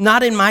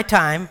 Not in my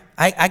time.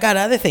 I got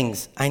other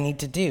things I need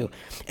to do.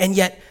 And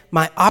yet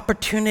my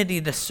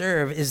opportunity to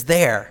serve is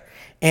there.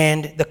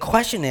 And the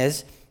question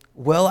is,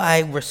 will I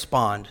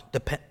respond?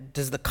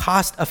 Does the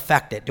cost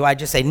affect it? Do I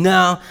just say,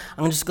 no,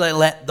 I'm just going to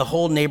let the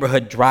whole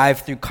neighborhood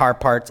drive through car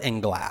parts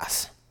and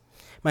glass?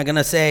 Am I going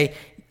to say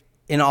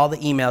in all the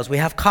emails, we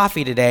have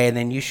coffee today, and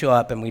then you show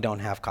up and we don't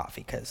have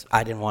coffee because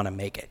I didn't want to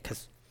make it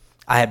because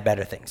I had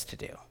better things to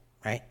do,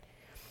 right?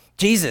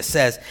 Jesus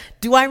says,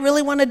 do I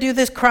really want to do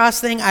this cross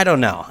thing? I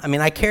don't know. I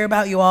mean, I care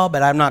about you all,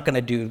 but I'm not going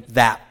to do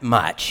that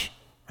much,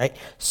 right?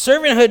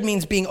 Servanthood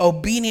means being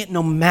obedient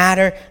no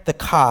matter the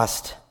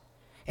cost.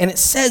 And it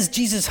says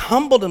Jesus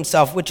humbled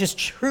himself, which is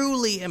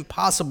truly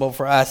impossible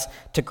for us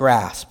to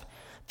grasp.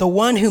 The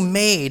one who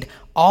made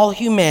all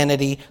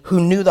humanity,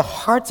 who knew the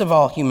hearts of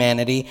all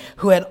humanity,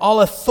 who had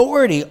all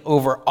authority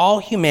over all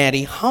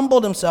humanity,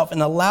 humbled himself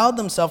and allowed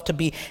himself to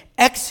be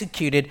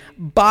executed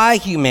by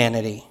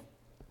humanity.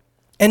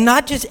 And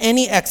not just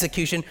any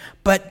execution,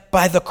 but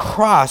by the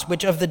cross,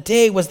 which of the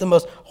day was the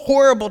most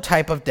horrible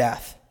type of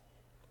death,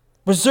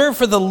 reserved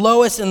for the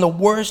lowest and the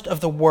worst of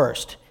the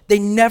worst. They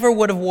never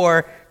would have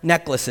wore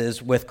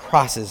necklaces with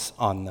crosses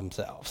on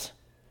themselves.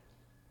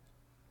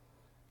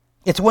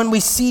 It's when we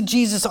see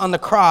Jesus on the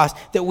cross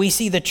that we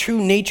see the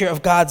true nature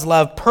of God's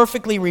love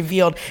perfectly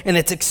revealed, and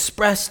it's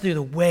expressed through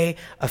the way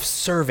of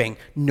serving,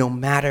 no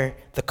matter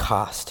the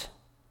cost.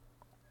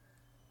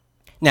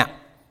 Now,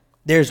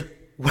 there's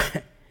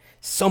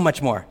so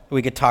much more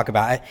we could talk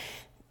about.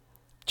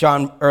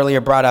 John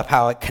earlier brought up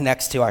how it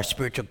connects to our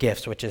spiritual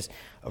gifts, which is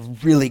a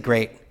really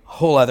great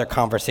whole other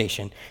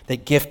conversation,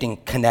 that gifting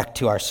connect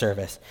to our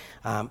service.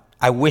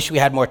 I wish we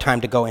had more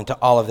time to go into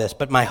all of this,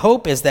 but my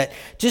hope is that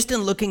just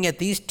in looking at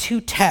these two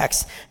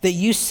texts, that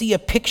you see a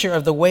picture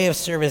of the way of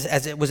service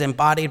as it was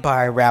embodied by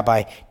our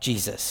Rabbi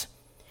Jesus.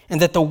 And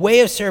that the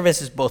way of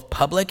service is both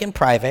public and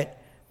private,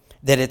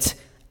 that it's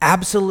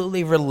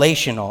absolutely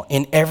relational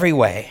in every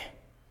way,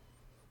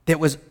 that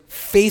was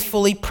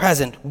faithfully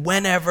present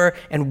whenever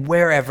and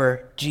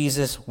wherever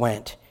Jesus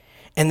went,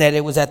 and that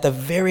it was at the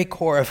very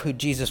core of who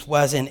Jesus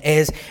was and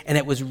is, and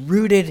it was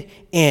rooted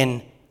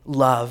in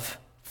love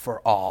for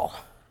all.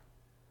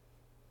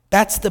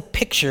 That's the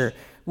picture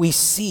we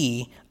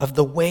see of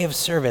the way of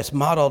service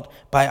modeled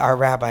by our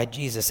Rabbi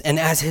Jesus. And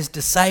as his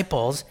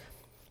disciples,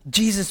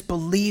 Jesus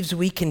believes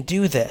we can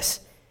do this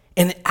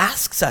and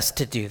asks us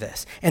to do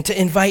this and to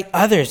invite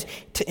others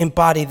to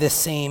embody this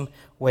same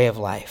way of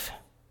life.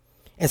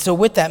 And so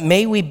with that,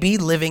 may we be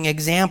living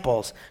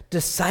examples,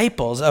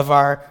 disciples of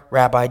our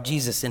Rabbi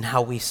Jesus in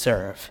how we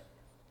serve,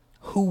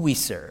 who we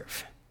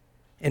serve,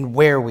 and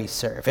where we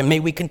serve. And may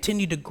we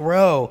continue to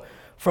grow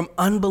from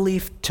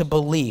unbelief to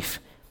belief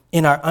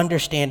in our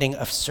understanding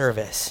of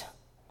service.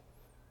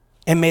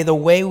 And may the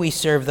way we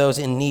serve those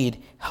in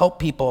need help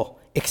people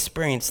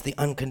experience the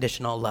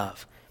unconditional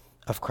love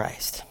of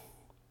Christ.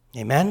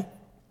 Amen?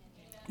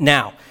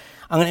 Now,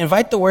 I'm going to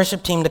invite the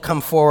worship team to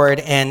come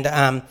forward, and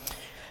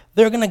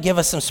they're going to give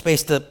us some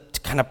space to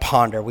kind of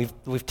ponder.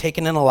 We've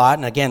taken in a lot,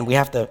 and again, we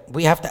have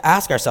to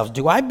ask ourselves,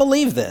 do I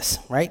believe this,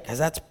 right? Because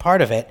that's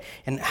part of it.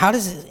 And how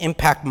does it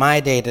impact my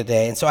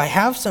day-to-day? And so I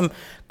have some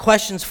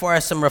questions for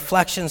us, some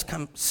reflections,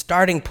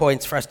 starting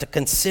points for us to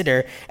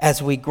consider as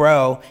we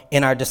grow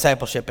in our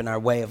discipleship and our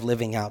way of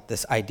living out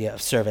this idea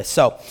of service.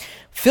 So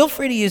feel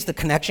free to use the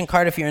connection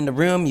card if you're in the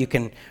room. You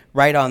can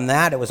write on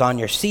that. It was on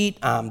your seat.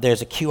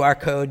 There's a QR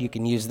code. You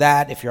can use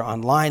that. If you're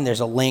online, there's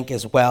a link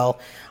as well.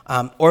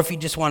 Or if you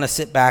just want to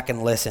sit back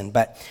and listen.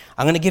 But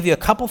I'm going to give you a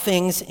couple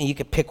things, and you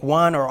could pick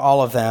one or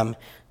all of them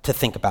to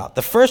think about.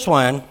 The first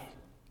one,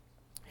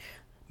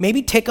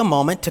 maybe take a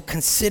moment to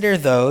consider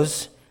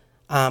those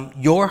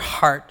your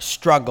heart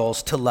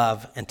struggles to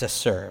love and to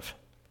serve,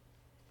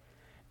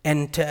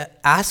 and to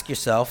ask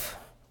yourself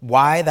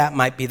why that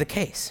might be the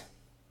case.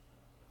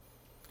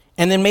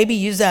 And then maybe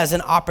use that as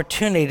an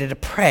opportunity to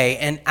pray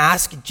and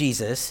ask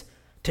Jesus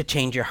to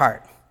change your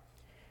heart.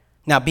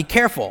 Now, be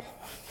careful,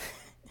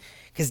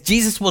 because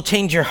Jesus will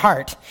change your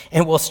heart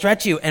and will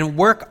stretch you and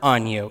work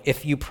on you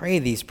if you pray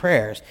these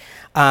prayers.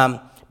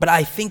 But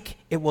I think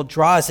it will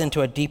draw us into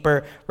a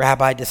deeper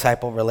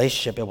rabbi-disciple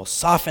relationship. It will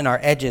soften our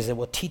edges. It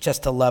will teach us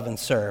to love and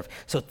serve.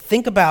 So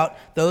think about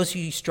those who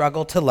you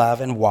struggle to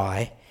love and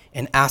why,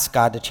 and ask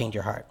God to change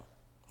your heart.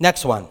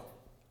 Next one.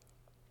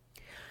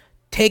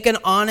 Take an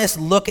honest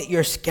look at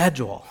your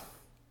schedule.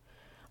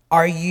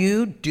 Are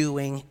you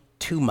doing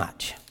too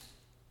much?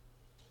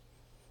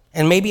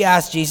 And maybe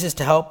ask Jesus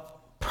to help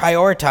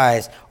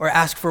prioritize or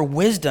ask for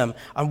wisdom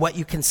on what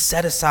you can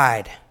set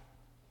aside.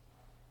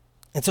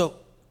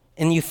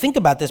 And you think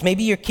about this,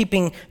 maybe you're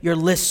keeping your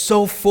list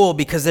so full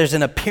because there's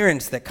an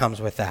appearance that comes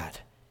with that.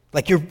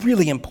 Like you're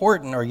really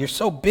important, or you're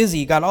so busy,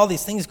 you got all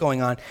these things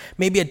going on.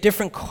 Maybe a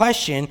different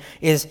question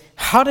is,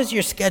 how does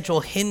your schedule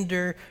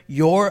hinder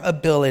your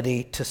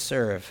ability to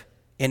serve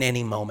in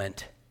any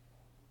moment?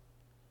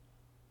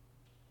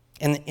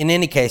 And in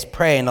any case,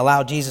 pray and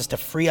allow Jesus to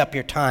free up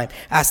your time.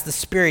 Ask the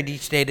Spirit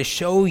each day to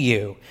show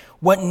you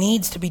what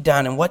needs to be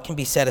done and what can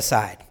be set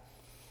aside.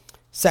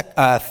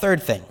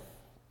 Third thing.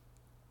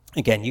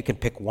 Again, you can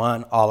pick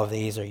one, all of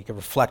these, or you can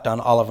reflect on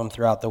all of them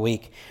throughout the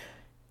week.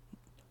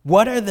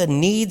 What are the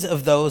needs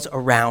of those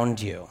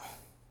around you,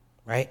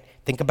 right?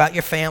 Think about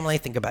your family,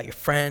 think about your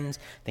friends,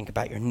 think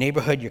about your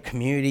neighborhood, your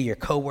community, your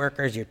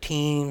coworkers, your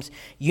teams,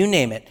 you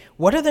name it.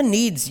 What are the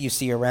needs you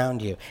see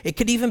around you? It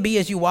could even be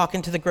as you walk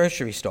into the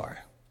grocery store.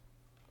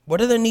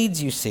 What are the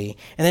needs you see?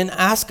 And then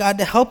ask God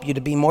to help you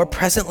to be more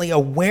presently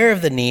aware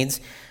of the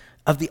needs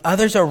of the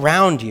others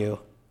around you,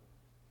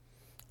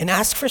 and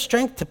ask for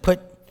strength to put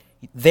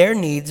their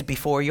needs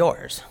before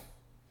yours.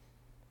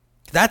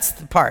 That's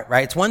the part,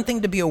 right? It's one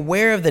thing to be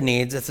aware of the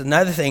needs. It's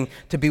another thing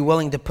to be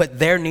willing to put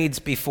their needs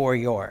before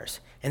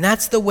yours. And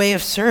that's the way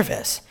of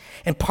service.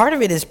 And part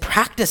of it is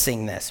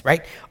practicing this,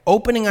 right?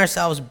 Opening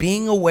ourselves,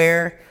 being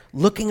aware,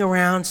 looking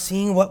around,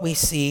 seeing what we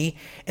see,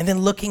 and then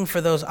looking for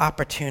those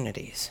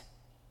opportunities.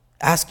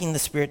 Asking the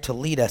Spirit to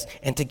lead us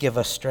and to give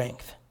us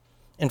strength.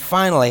 And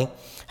finally,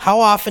 how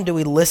often do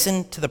we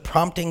listen to the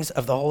promptings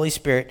of the Holy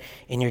Spirit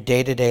in your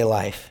day-to-day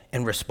life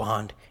and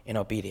respond in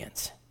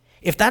obedience?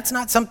 If that's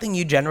not something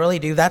you generally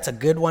do, that's a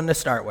good one to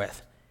start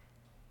with.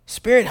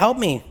 Spirit, help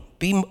me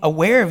be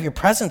aware of your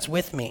presence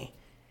with me.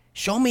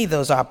 Show me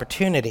those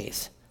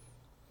opportunities.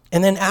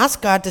 And then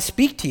ask God to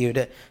speak to you,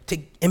 to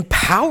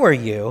empower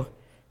you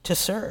to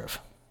serve.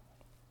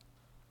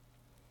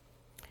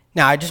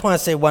 Now, I just want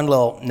to say one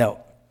little note.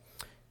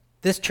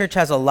 This church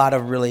has a lot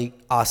of really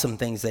awesome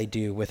things they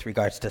do with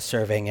regards to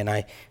serving, and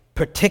I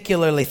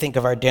particularly think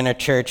of our dinner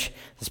church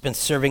that's been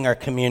serving our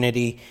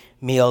community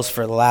meals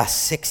for the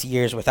last 6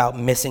 years without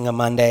missing a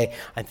Monday.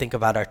 I think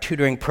about our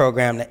tutoring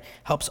program that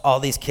helps all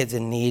these kids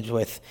in need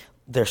with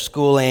their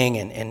schooling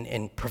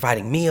and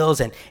providing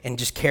meals and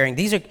just caring.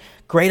 These are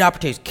great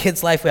opportunities.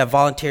 Kids Life, we have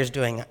volunteers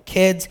doing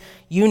kids,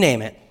 you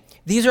name it.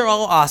 These are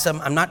all awesome.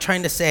 I'm not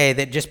trying to say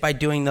that just by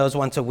doing those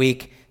once a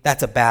week,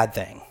 that's a bad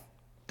thing.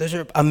 Those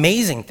are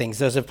amazing things.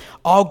 Those have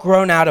all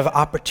grown out of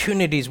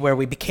opportunities where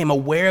we became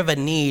aware of a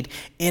need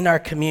in our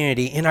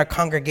community, in our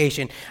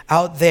congregation,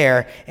 out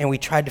there, and we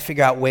tried to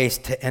figure out ways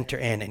to enter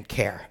in and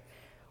care.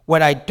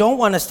 What I don't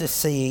want us to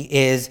see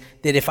is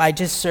that if I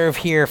just serve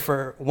here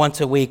for once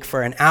a week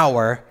for an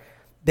hour,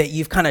 that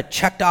you've kind of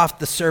checked off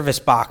the service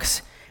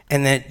box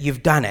and that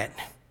you've done it,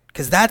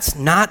 because that's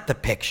not the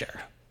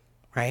picture,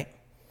 right?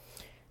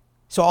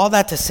 So all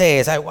that to say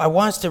is I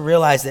want us to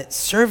realize that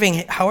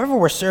serving, however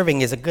we're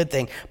serving, is a good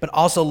thing, but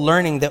also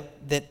learning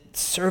that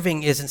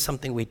serving isn't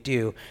something we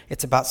do.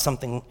 It's about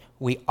something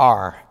we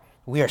are.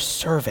 We are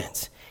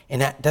servants,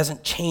 and that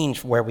doesn't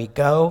change where we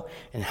go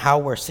and how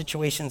our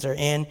situations are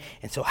in.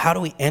 And so how do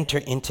we enter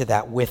into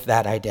that with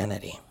that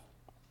identity?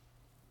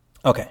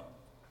 Okay.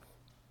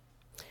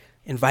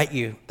 Invite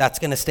you. That's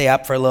going to stay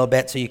up for a little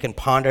bit so you can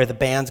ponder. The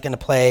band's going to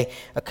play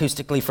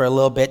acoustically for a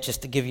little bit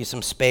just to give you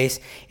some space.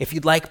 If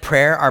you'd like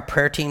prayer, our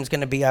prayer team's going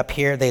to be up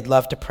here. They'd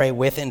love to pray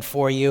with and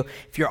for you.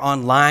 If you're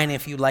online,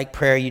 if you'd like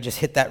prayer, you just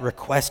hit that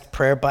request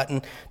prayer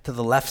button to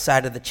the left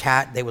side of the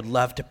chat. They would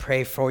love to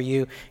pray for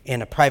you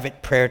in a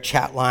private prayer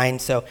chat line.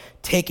 So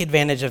take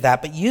advantage of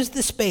that, but use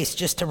the space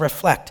just to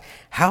reflect.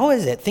 How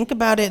is it? Think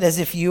about it as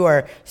if you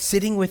are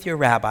sitting with your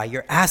rabbi.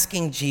 You're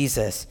asking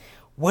Jesus,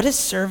 what does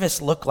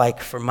service look like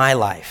for my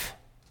life?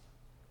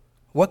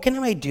 What can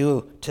I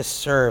do to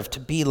serve, to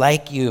be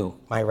like you,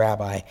 my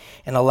rabbi,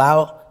 and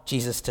allow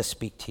Jesus to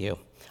speak to you?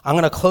 I'm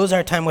going to close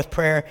our time with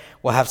prayer.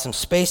 We'll have some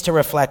space to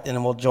reflect, and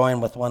then we'll join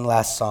with one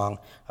last song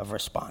of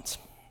response.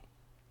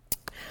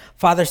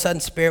 Father, Son,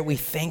 Spirit, we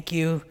thank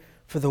you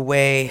for the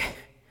way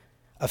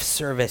of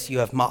service you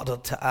have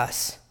modeled to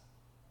us.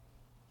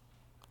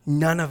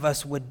 None of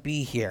us would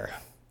be here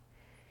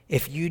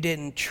if you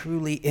didn't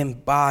truly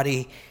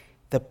embody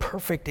the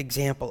perfect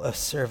example of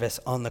service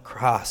on the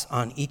cross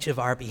on each of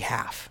our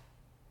behalf.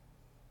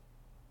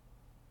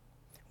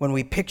 When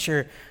we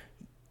picture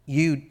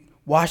you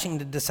washing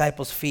the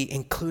disciples' feet,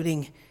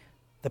 including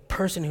the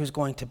person who's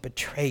going to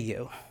betray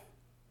you,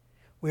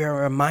 we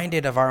are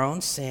reminded of our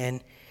own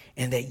sin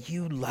and that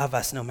you love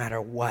us no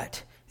matter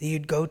what, that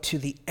you'd go to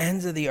the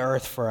ends of the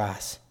earth for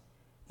us,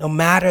 no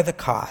matter the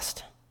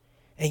cost.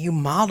 And you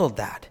modeled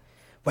that,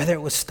 whether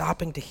it was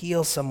stopping to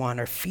heal someone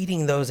or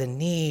feeding those in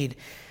need.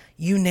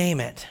 You name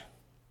it.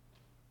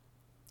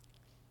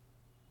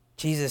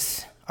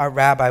 Jesus, our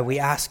rabbi, we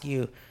ask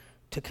you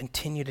to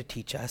continue to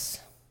teach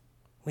us.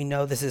 We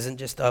know this isn't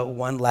just a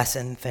one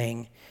lesson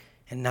thing,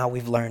 and now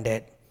we've learned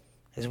it.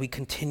 As we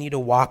continue to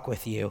walk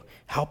with you,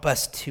 help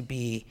us to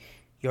be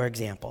your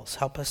examples.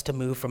 Help us to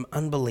move from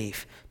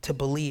unbelief to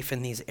belief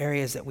in these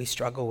areas that we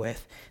struggle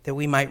with, that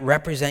we might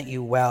represent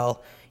you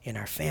well in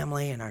our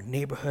family, in our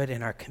neighborhood,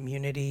 in our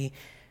community,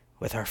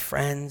 with our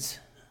friends.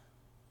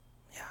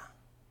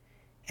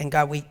 And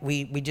God,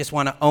 we just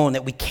want to own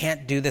that we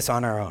can't do this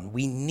on our own.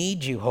 We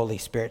need you, Holy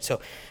Spirit.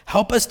 So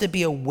help us to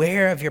be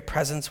aware of your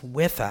presence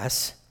with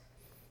us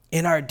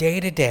in our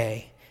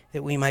day-to-day,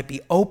 that we might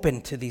be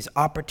open to these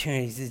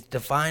opportunities, these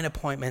divine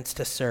appointments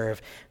to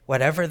serve,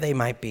 whatever they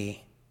might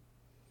be,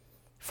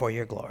 for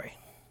your glory.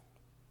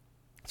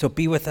 So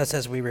be with us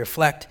as we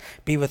reflect,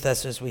 be with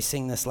us as we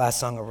sing this last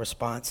song of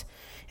response,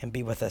 and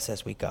be with us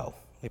as we go.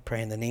 We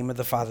pray in the name of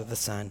the Father, the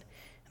Son,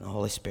 and the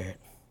Holy Spirit.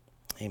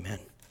 Amen.